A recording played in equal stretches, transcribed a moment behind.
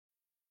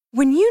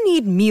When you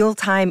need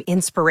mealtime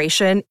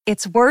inspiration,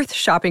 it's worth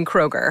shopping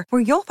Kroger,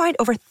 where you'll find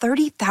over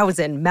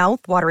 30,000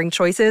 mouth-watering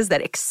choices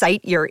that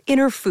excite your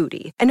inner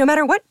foodie. And no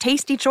matter what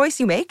tasty choice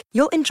you make,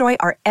 you'll enjoy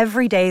our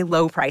everyday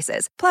low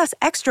prices, plus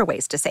extra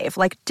ways to save,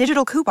 like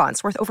digital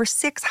coupons worth over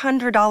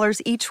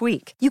 $600 each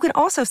week. You can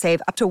also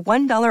save up to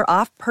 $1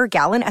 off per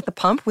gallon at the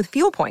pump with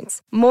fuel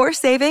points. More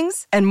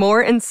savings and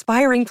more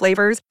inspiring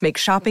flavors make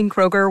shopping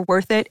Kroger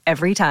worth it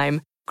every time.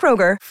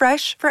 Kroger,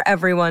 fresh for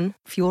everyone.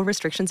 Fuel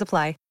restrictions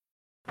apply.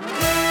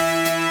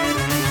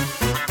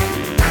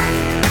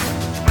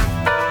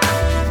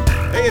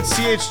 Hey, it's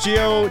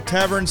CHGO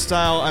Tavern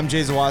Style. I'm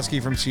Jay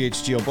Zawoski from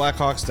CHGO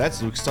Blackhawks.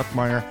 That's Luke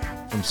Stuckmeyer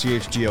from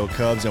CHGO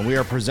Cubs, and we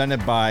are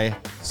presented by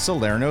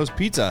Salerno's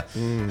Pizza.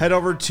 Head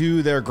over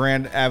to their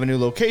Grand Avenue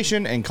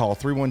location and call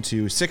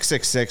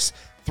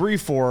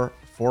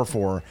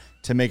 312-666-3444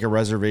 to make a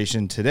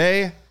reservation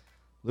today.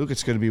 Luke,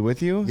 it's good to be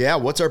with you. Yeah,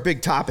 what's our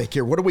big topic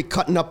here? What are we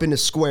cutting up into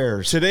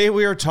squares? Today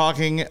we are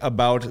talking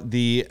about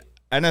the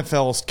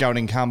NFL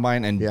Scouting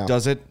Combine, and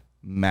does it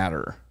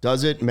matter?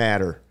 Does it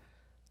matter?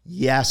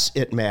 Yes,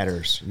 it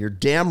matters. You're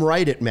damn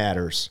right it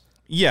matters.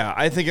 Yeah,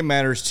 I think it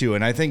matters too.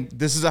 And I think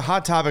this is a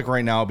hot topic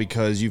right now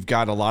because you've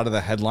got a lot of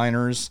the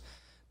headliners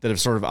that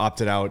have sort of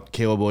opted out.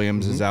 Caleb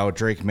Williams is out.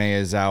 Drake May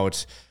is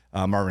out.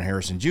 Marvin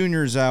Harrison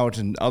Jr. is out.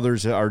 And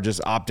others are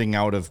just opting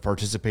out of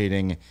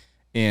participating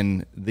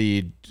in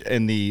the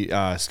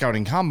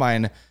Scouting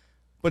Combine.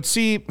 But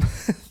see,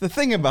 the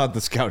thing about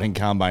the Scouting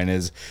Combine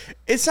is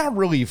it's not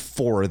really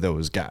for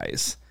those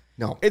guys.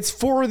 No. It's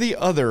for the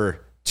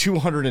other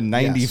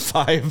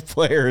 295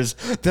 players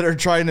that are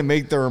trying to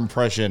make their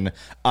impression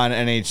on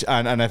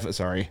NFL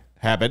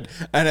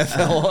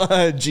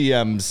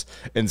GMs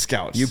and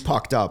scouts. You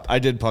pucked up. I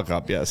did puck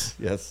up. Yes.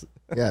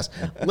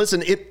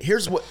 Listen,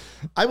 here's what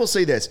I will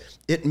say this.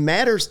 It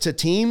matters to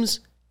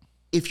teams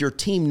if your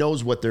team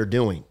knows what they're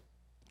doing.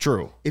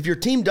 True. If your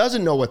team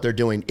doesn't know what they're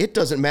doing, it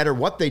doesn't matter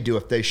what they do,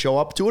 if they show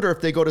up to it or if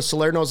they go to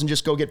Salerno's and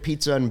just go get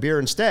pizza and beer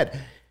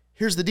instead.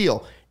 Here's the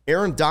deal.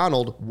 Aaron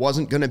Donald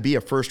wasn't going to be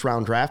a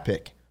first-round draft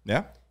pick.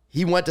 Yeah.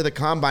 He went to the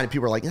combine and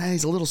people were like,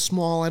 he's a little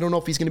small. I don't know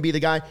if he's going to be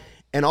the guy.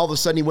 And all of a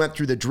sudden he went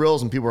through the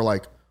drills and people were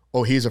like,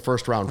 oh, he's a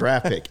first-round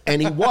draft pick.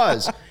 And he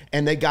was,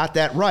 and they got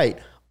that right.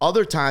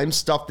 Other times,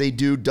 stuff they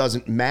do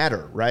doesn't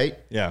matter, right?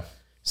 Yeah.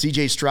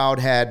 CJ Stroud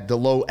had the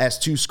low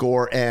S2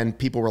 score and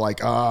people were like,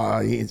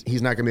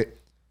 he's not going to be.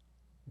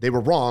 They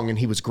were wrong and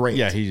he was great.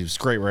 Yeah, he was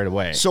great right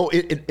away. So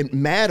it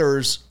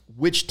matters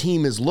which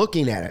team is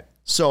looking at it.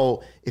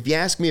 So if you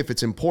ask me if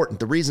it's important,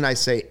 the reason I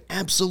say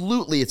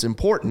absolutely it's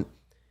important,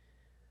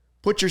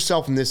 put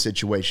yourself in this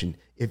situation.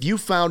 If you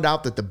found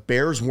out that the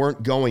Bears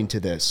weren't going to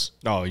this.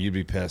 Oh, you'd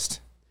be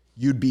pissed.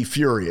 You'd be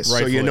furious.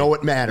 Rightfully. So you know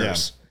it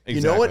matters. Yeah, exactly.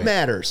 You know it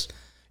matters.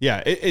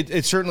 Yeah,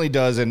 it certainly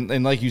does.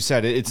 And like you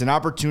said, it's an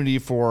opportunity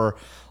for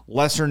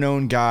lesser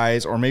known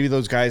guys, or maybe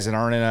those guys that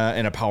aren't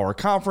in a power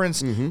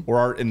conference or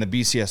aren't in the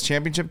BCS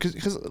championship.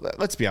 Because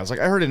let's be honest,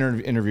 like I heard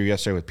an interview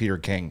yesterday with Peter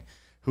King,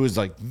 who is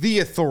like the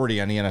authority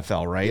on the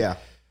NFL, right? Yeah.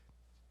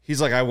 He's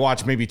like, I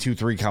watch maybe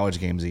 2-3 college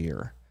games a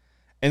year.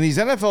 And these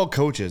NFL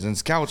coaches and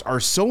scouts are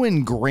so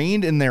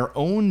ingrained in their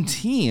own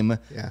team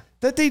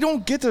that they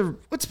don't get to,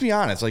 let's be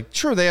honest, like,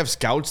 sure, they have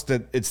scouts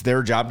that it's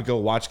their job to go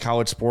watch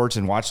college sports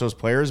and watch those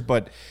players.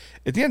 But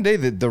at the end of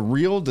the day, the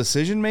real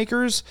decision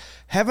makers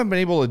haven't been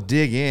able to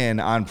dig in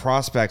on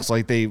prospects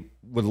like they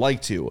would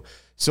like to.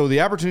 So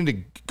the opportunity to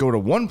go to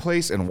one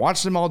place and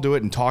watch them all do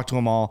it and talk to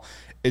them all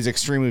is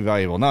extremely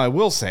valuable. Now, I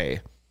will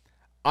say,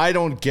 I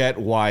don't get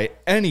why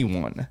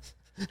anyone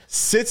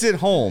sits at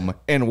home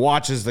and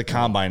watches the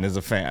combine as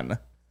a fan.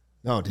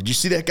 No, did you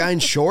see that guy in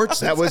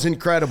shorts? That was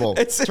incredible.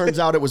 Turns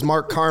out it was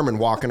Mark Carman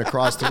walking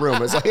across the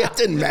room. It's like, it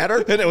didn't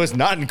matter. And it was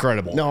not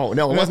incredible. No, it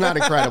was not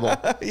incredible.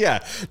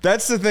 Yeah,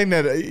 that's the thing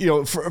that, you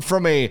know,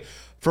 from a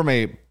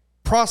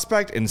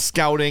prospect and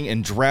scouting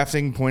and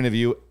drafting point of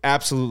view,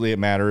 absolutely it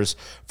matters.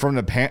 From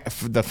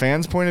the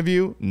fans' point of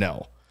view,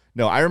 no.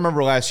 I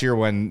remember last year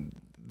when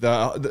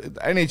the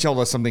NHL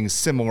does something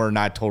similar,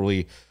 not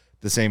totally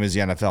the same as the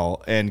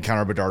NFL, and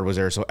Connor Bedard was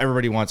there, so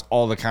everybody wants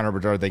all the Connor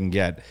Bedard they can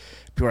get.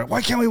 People are like, why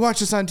can't we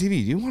watch this on TV? Do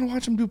you want to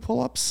watch him do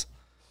pull-ups?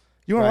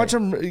 You want to watch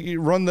him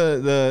run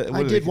the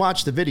I did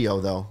watch the video,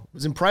 though. It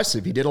was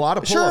impressive. He did a lot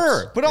of pull-ups.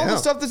 Sure, but all the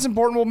stuff that's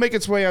important will make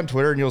its way on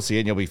Twitter, and you'll see it,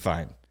 and you'll be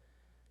fine.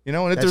 You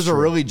know, and if there's a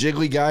really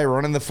jiggly guy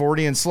running the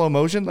 40 in slow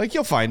motion, like,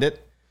 you'll find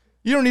it.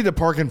 You don't need to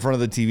park in front of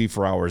the TV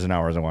for hours and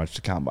hours and watch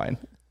the combine.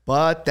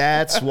 But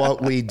that's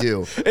what we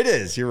do. It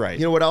is. You're right.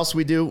 You know what else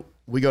we do?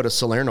 We go to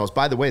Salerno's.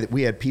 By the way,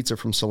 we had pizza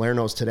from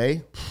Salerno's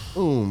today.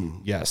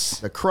 Boom. Yes.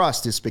 The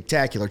crust is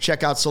spectacular.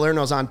 Check out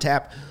Salerno's on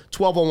tap,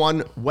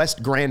 1201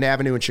 West Grand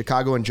Avenue in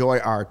Chicago. Enjoy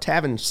our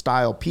Tavern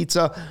Style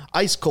Pizza,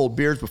 ice cold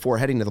beers before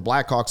heading to the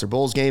Blackhawks or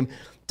Bulls game.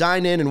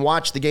 Dine in and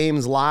watch the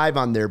games live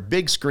on their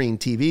big screen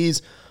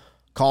TVs.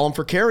 Call them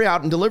for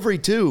carryout and delivery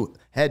too.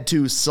 Head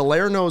to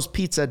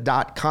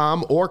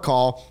salernospizza.com or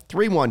call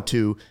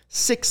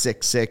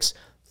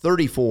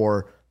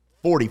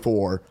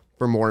 312-666-3444.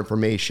 for more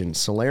information.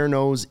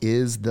 Salerno's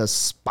is the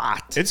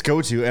spot. It's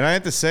go-to, and I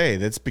have to say,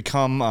 that's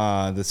become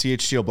the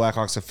CHGO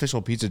Blackhawks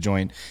official pizza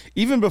joint.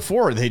 Even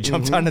before they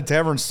jumped on the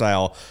Tavern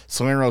Style,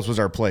 Salerno's was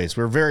our place.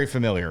 We're very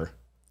familiar.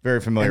 Very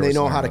familiar And they with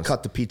know Salerno's. how to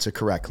cut the pizza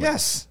correctly.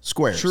 Yes.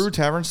 Squares. True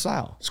Tavern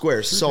Style.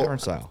 Squares. True So Tavern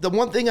Style. the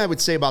one thing I would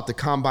say about the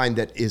combine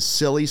that is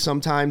silly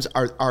sometimes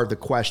are the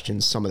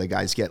questions some of the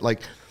guys get.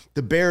 Like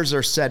the Bears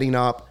are setting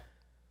up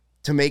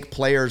to make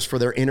players for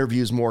their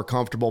interviews more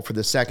comfortable for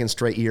the second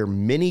straight year,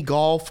 mini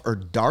golf or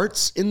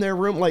darts in their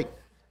room. Like,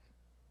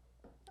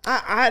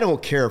 I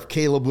don't care if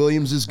Caleb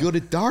Williams is good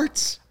at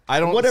darts.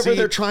 Whatever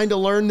they're trying to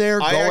learn there,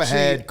 go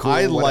ahead. Cool,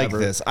 I like whatever.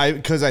 this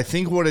because I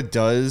think what it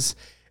does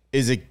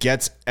is it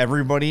gets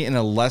everybody in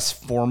a less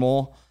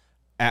formal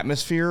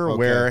atmosphere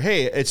where,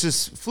 hey, it's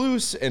just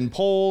Flus and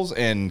Poles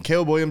and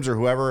Caleb Williams or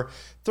whoever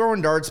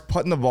throwing darts,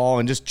 putting the ball,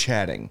 and just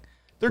chatting.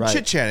 They're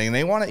chit-chatting, and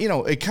they want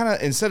to, it kind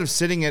of, instead of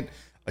sitting at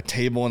a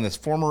table in this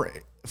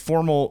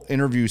formal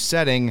interview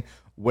setting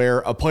where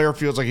a player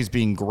feels like he's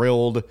being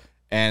grilled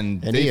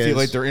and they feel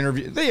like they're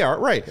interviewing. They are,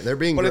 right. They're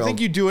being But grilled. I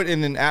think you do it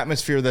in an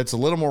atmosphere that's a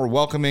little more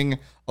welcoming,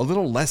 a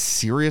little less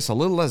serious, a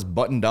little less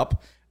buttoned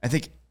up. I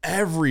think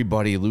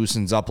everybody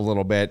loosens up a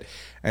little bit.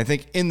 I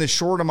think in the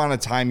short amount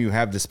of time you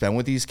have to spend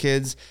with these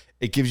kids,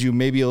 it gives you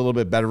maybe a little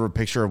bit better of a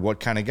picture of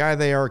what kind of guy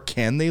they are.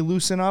 Can they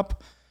loosen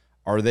up?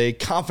 Are they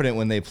confident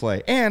when they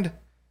play? And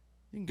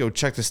you can go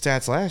check the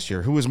stats last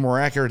year. Who was more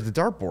accurate at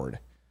the dartboard?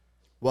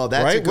 Well,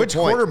 that's a good Which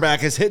point.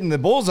 quarterback is hitting the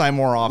bullseye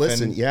more often?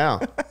 Listen, yeah.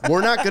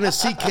 We're not going to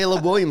see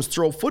Caleb Williams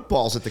throw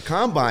footballs at the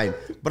combine,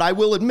 but I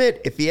will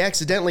admit, if he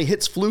accidentally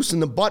hits Flus in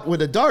the butt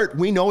with a dart,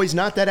 we know he's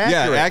not that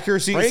accurate. Yeah,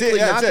 accuracy. Frankly,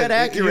 not that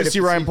accurate. You see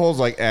Ryan Poles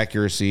like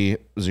accuracy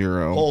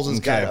 0. Poles has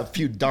got a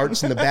few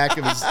darts in the back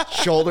of his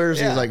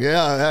shoulders. He's like,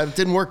 yeah, that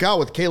didn't work out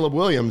with Caleb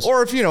Williams.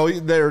 Or if,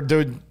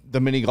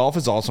 the mini golf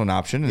is also an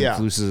option in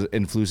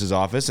Flus's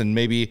office, and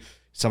maybe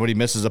somebody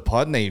misses a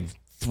putt and they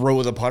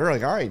throw the putter,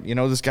 like, all right,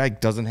 this guy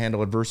doesn't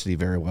handle adversity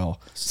very well.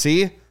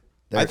 See?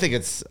 I think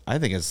it's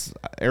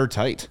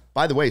airtight.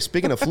 By the way,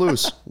 speaking of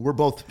Flus, we're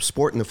both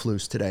sporting the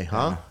Flus today,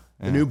 huh?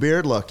 Yeah. The new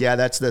beard look. Yeah,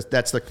 that's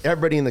the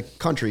everybody in the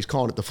country is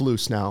calling it the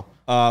Flus now.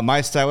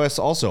 My stylist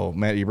also,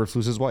 Matt Ebert,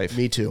 Flus's wife.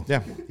 Me too.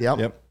 Yeah.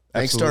 Yep.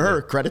 Thanks to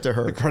her. Credit to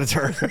her. Credit to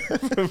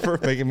her for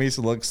making me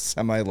look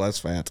semi less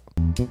fat.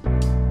 We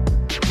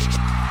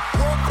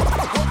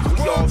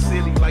all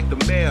silly like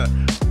the mayor.